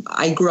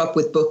I grew up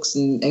with books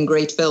and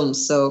great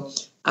films, so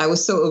I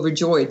was so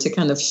overjoyed to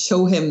kind of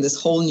show him this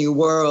whole new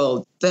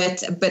world.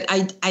 But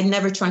I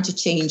never tried to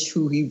change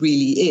who he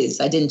really is.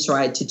 I didn't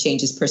try to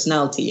change his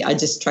personality. I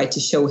just tried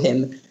to show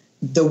him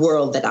the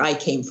world that I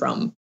came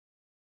from.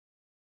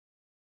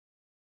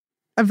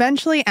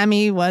 Eventually,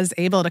 Emmy was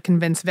able to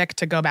convince Vic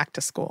to go back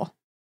to school.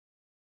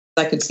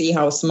 I could see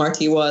how smart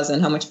he was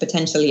and how much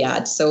potential he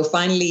had. So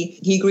finally,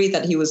 he agreed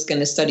that he was going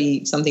to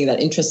study something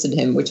that interested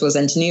him, which was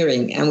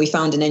engineering. And we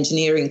found an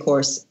engineering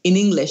course in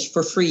English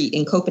for free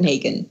in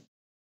Copenhagen.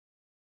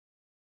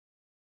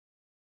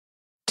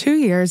 2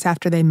 years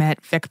after they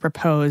met, Vic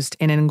proposed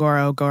in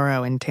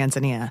Ngorongoro in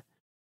Tanzania.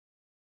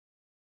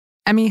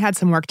 Emmy had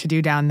some work to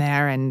do down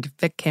there, and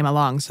Vic came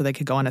along so they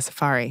could go on a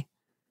safari.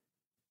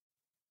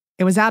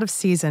 It was out of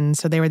season,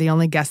 so they were the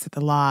only guests at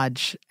the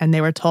lodge, and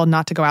they were told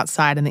not to go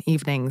outside in the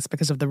evenings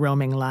because of the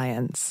roaming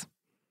lions.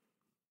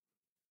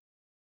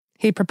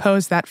 He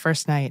proposed that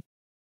first night.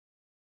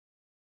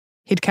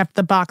 He'd kept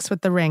the box with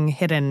the ring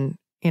hidden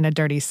in a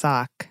dirty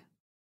sock.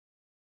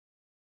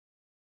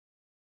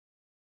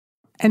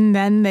 And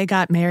then they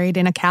got married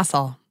in a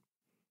castle.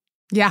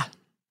 Yeah,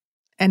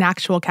 An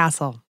actual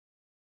castle.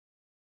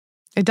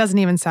 It doesn't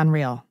even sound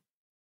real.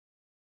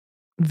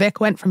 Vic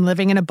went from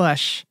living in a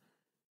bush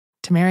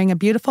to marrying a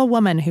beautiful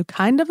woman who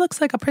kind of looks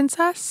like a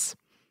princess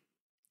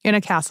in a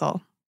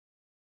castle.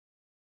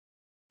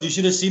 You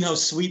should have seen how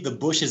sweet the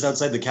bushes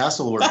outside the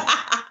castle were.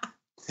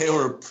 They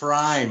were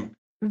prime.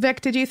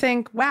 Vic, did you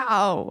think,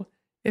 wow,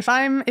 if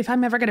I'm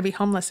ever going to be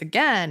homeless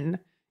again,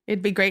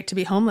 it'd be great to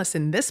be homeless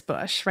in this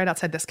bush right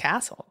outside this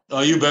castle?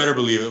 Oh, you better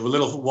believe it. With a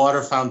little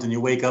water fountain,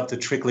 you wake up to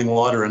trickling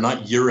water and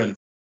not urine.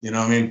 You know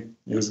what I mean?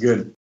 It was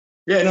good.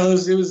 Yeah, no,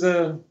 it was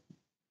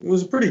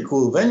a pretty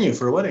cool venue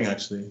for a wedding,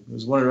 actually. It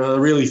was a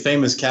really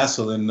famous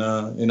castle in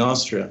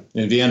Austria,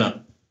 in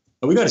Vienna.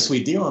 And we got a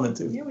sweet deal on it,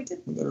 too. Yeah, we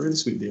did. We got a really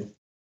sweet deal.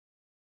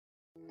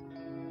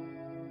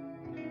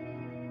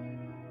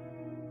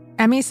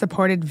 Emmy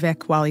supported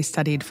Vic while he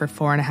studied for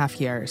 4.5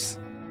 years.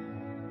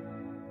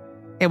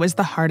 It was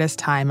the hardest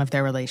time of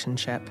their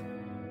relationship.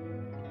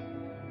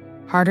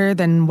 Harder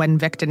than when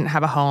Vic didn't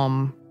have a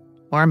home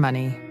or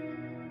money.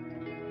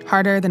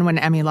 Harder than when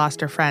Emmy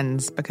lost her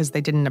friends because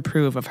they didn't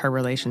approve of her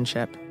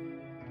relationship.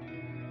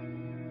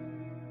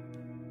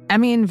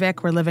 Emmy and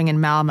Vic were living in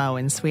Malmö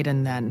in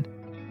Sweden then.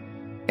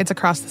 It's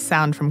across the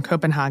Sound from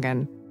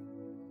Copenhagen.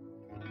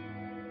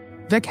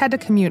 Vic had to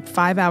commute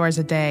 5 hours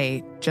a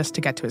day just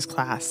to get to his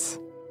class.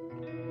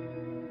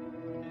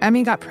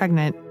 Emmy got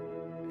pregnant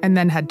and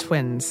then had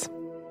twins.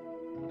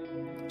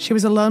 She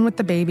was alone with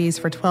the babies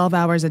for 12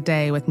 hours a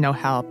day with no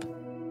help.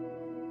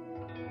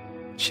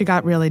 She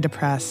got really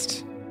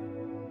depressed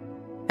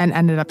and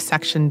ended up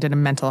sectioned in a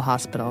mental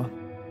hospital.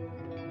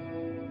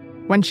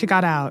 When she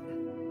got out,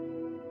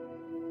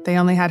 they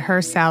only had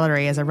her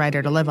salary as a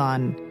writer to live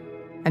on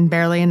and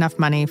barely enough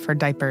money for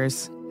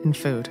diapers and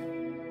food.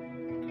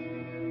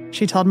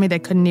 She told me they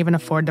couldn't even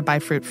afford to buy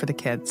fruit for the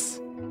kids.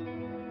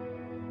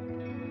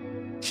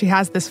 She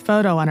has this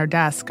photo on her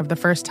desk of the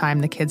first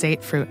time the kids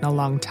ate fruit in a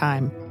long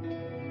time.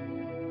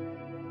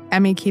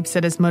 Emmy keeps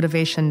it as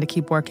motivation to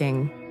keep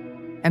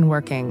working and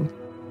working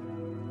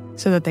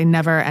so that they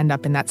never end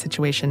up in that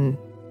situation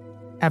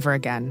ever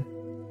again.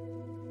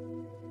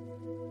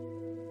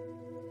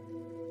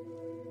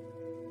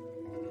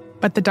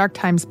 But the dark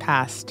times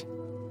passed.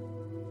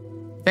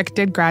 Vic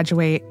did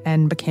graduate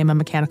and became a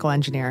mechanical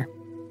engineer.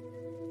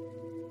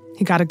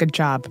 He got a good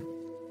job.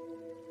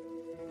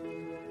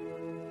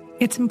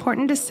 It's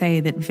important to say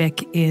that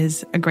Vic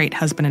is a great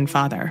husband and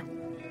father.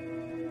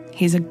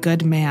 He's a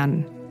good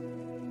man.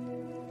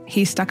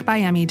 He stuck by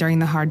Emmy during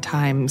the hard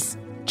times,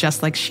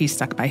 just like she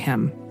stuck by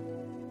him.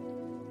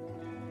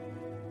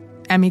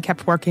 Emmy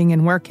kept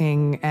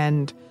working,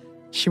 and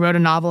she wrote a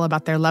novel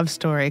about their love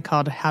story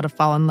called How to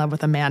Fall in Love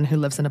with a Man Who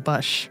Lives in a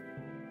Bush.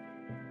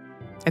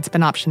 It's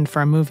been optioned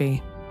for a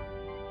movie.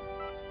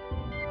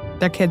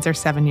 Their kids are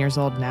 7 years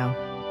old now.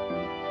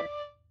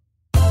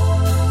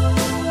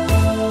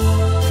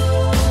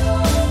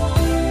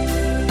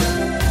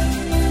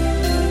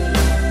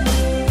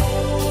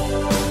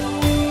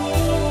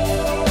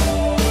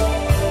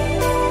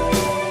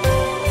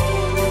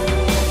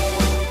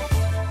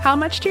 How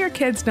much do your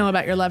kids know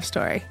about your love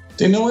story?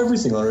 They know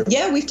everything already.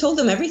 Yeah, we've told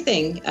them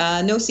everything.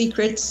 No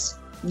secrets.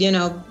 You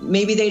know,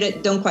 maybe they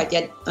don't quite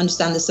yet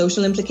understand the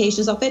social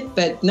implications of it,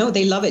 but no,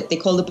 they love it. They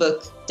call the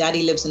book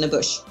Daddy Lives in a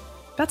Bush.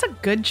 That's a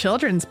good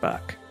children's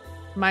book,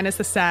 minus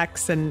the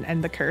sex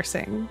and the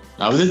cursing.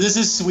 Now, this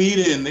is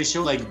Sweden. They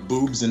show like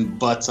boobs and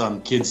butts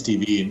on kids'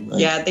 TV.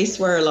 Yeah, they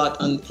swear a lot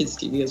on kids'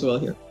 TV as well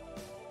here.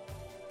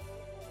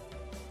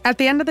 At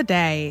the end of the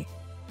day,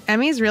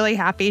 Emmy's really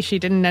happy she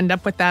didn't end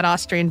up with that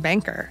Austrian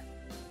banker.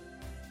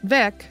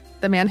 Vic,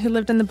 the man who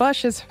lived in the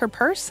bush, is her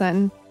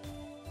person.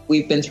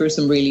 We've been through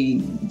some really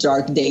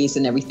dark days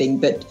and everything,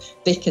 but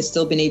Vic has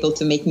still been able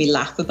to make me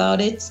laugh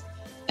about it.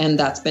 And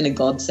that's been a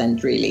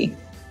godsend, really.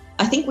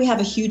 I think we have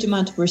a huge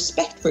amount of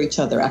respect for each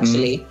other,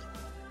 actually.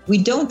 We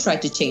don't try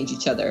to change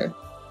each other.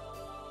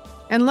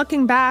 And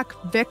looking back,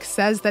 Vic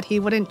says that he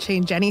wouldn't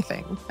change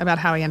anything about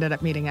how he ended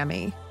up meeting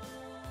Emmy.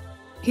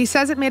 He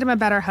says it made him a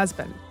better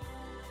husband,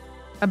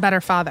 a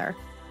better father.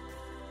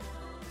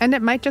 And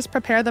it might just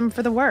prepare them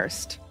for the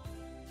worst.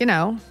 You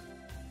know,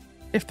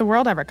 if the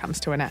world ever comes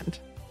to an end.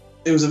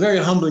 It was a very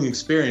humbling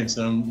experience,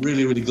 and I'm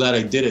really, really glad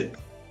I did it.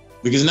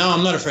 Because now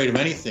I'm not afraid of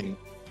anything.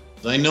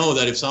 I know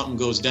that if something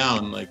goes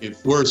down, like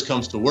if worst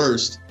comes to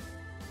worst,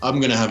 I'm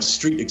going to have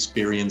street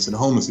experience and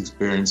homeless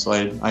experience. So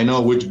I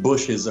know which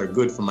bushes are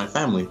good for my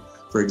family,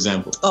 for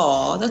example.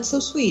 Oh, that's so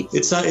sweet.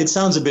 It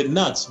sounds a bit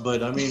nuts,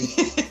 but I mean...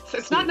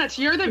 It's not nuts.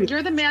 You're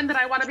the man that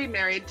I want to be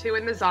married to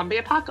in the zombie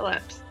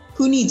apocalypse.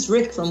 Who needs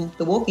Rick from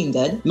The Walking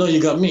Dead? No,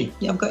 you got me.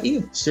 Yeah, I've got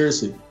you.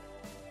 Seriously.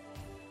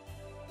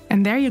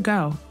 And there you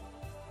go.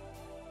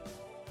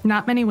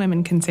 Not many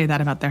women can say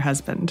that about their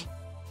husband.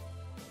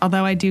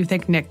 Although I do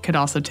think Nick could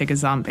also take a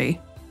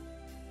zombie.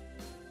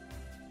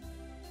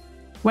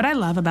 What I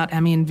love about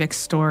Emmy and Vic's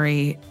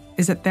story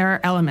is that there are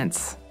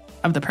elements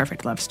of the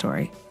perfect love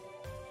story.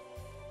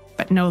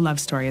 But no love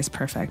story is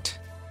perfect.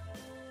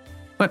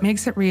 What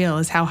makes it real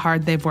is how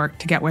hard they've worked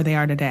to get where they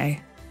are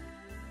today.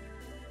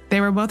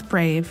 They were both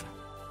brave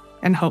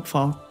and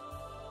hopeful.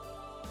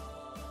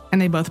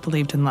 and they both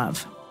believed in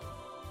love.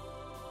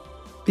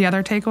 The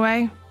other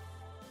takeaway?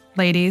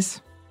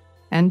 Ladies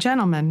and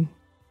gentlemen,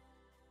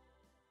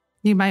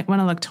 you might want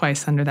to look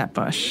twice under that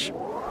bush.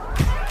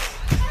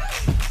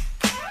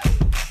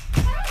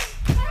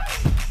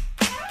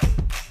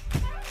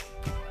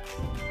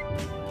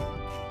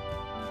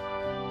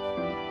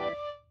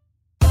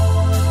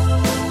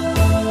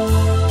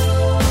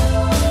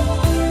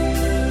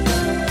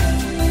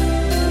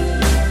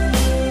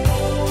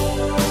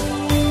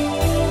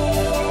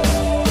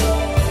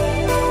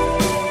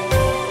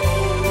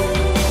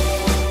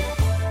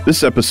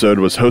 This episode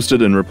was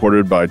hosted and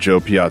reported by Joe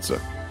Piazza.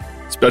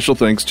 Special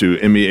thanks to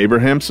Emmy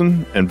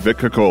Abrahamson and Vic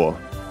Cocola,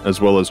 as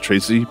well as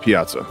Tracy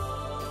Piazza.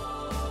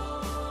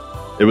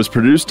 It was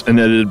produced and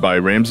edited by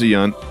Ramsey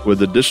Yunt,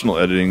 with additional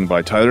editing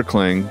by Tyler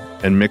Klang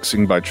and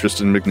mixing by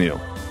Tristan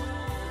McNeil.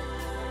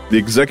 The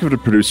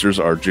executive producers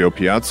are Joe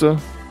Piazza,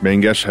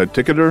 Mangesh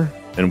Hadtikader,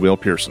 and Will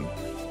Pearson.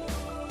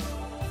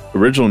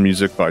 Original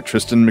music by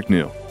Tristan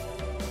McNeil.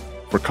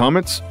 For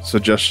comments,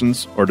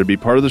 suggestions, or to be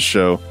part of the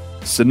show,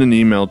 send an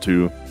email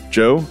to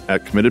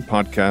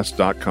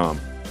joe@committedpodcast.com.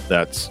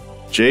 That's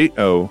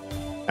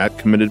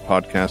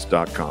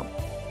JO@committedpodcast.com.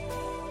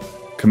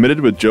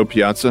 Committed with Joe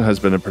Piazza has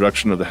been a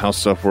production of the How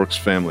Stuff Works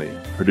family,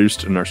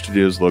 produced in our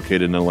studios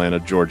located in Atlanta,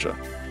 Georgia.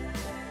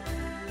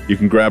 You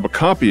can grab a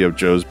copy of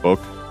Joe's book,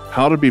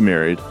 How to Be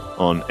Married,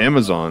 on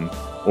Amazon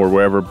or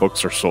wherever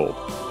books are sold.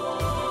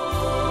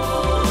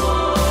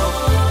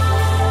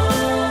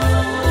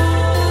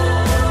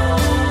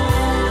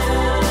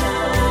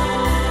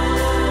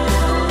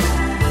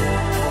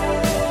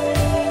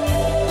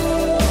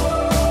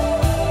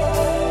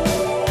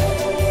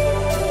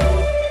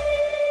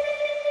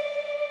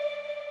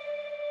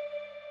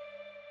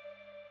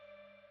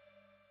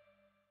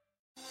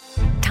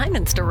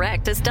 Diamonds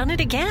Direct has done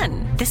it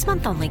again. This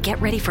month only, get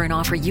ready for an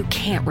offer you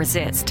can't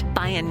resist.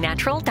 Buy a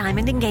natural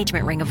diamond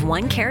engagement ring of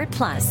 1 carat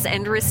plus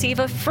and receive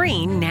a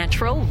free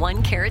natural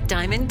 1 carat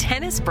diamond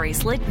tennis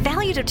bracelet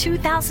valued at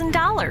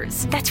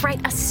 $2,000. That's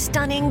right, a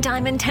stunning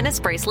diamond tennis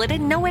bracelet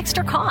at no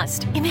extra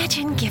cost.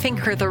 Imagine giving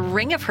her the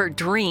ring of her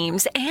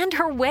dreams and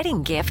her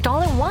wedding gift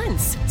all at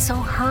once. So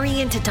hurry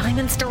into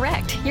Diamonds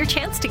Direct. Your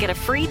chance to get a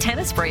free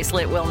tennis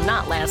bracelet will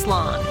not last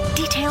long.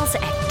 Details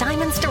at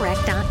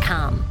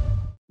diamondsdirect.com.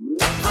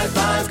 High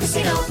Five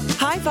Casino.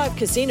 High Five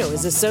Casino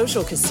is a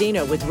social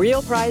casino with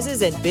real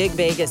prizes and big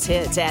Vegas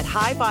hits at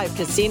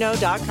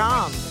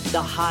highfivecasino.com.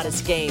 The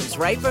hottest games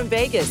right from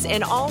Vegas,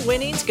 and all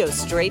winnings go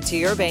straight to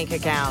your bank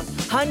account.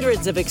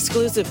 Hundreds of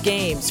exclusive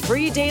games,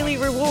 free daily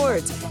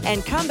rewards,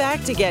 and come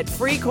back to get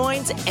free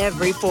coins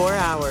every 4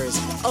 hours.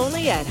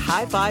 Only at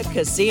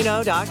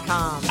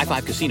highfivecasino.com. High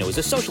Five Casino is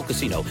a social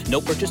casino.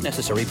 No purchase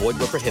necessary. Void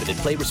where prohibited.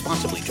 Play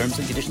responsibly. Terms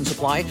and conditions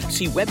apply.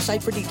 See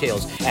website for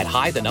details at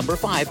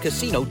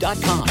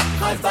high5casino.com.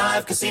 High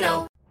Five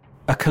Casino.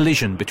 A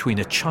collision between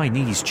a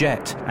Chinese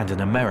jet and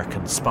an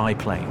American spy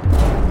plane.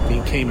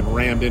 He came and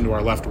rammed into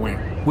our left wing.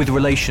 With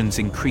relations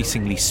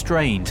increasingly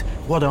strained,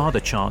 what are the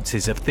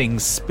chances of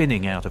things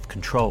spinning out of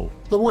control?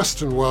 The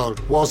Western world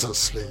was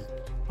asleep.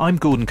 I'm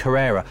Gordon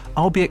Carrera.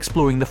 I'll be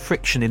exploring the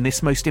friction in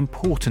this most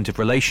important of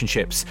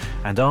relationships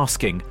and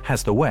asking,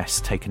 has the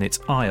West taken its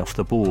eye off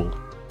the ball?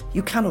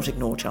 You cannot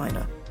ignore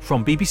China.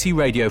 From BBC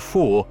Radio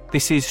 4,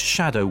 this is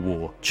Shadow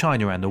War,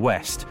 China and the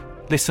West.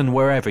 Listen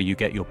wherever you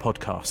get your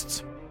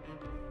podcasts.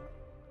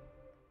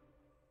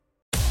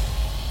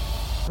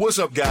 What's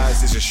up,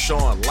 guys? This is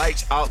Sean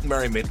Lights Out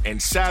Merriman,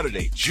 and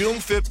Saturday, June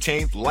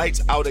 15th,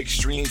 Lights Out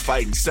Extreme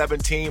Fighting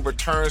 17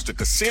 returns to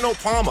Casino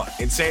Palma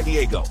in San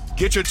Diego.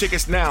 Get your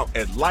tickets now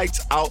at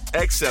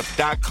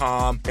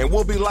lightsoutxf.com, and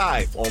we'll be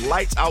live on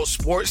Lights Out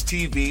Sports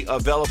TV,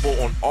 available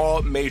on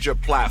all major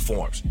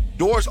platforms.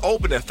 Doors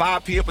open at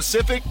 5 p.m.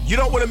 Pacific. You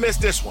don't want to miss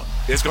this one.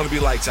 It's going to be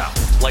lights out.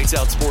 Lights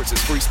Out Sports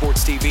is free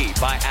sports TV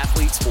by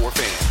athletes for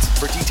fans.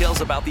 For details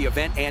about the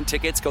event and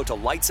tickets, go to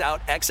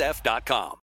lightsoutxf.com.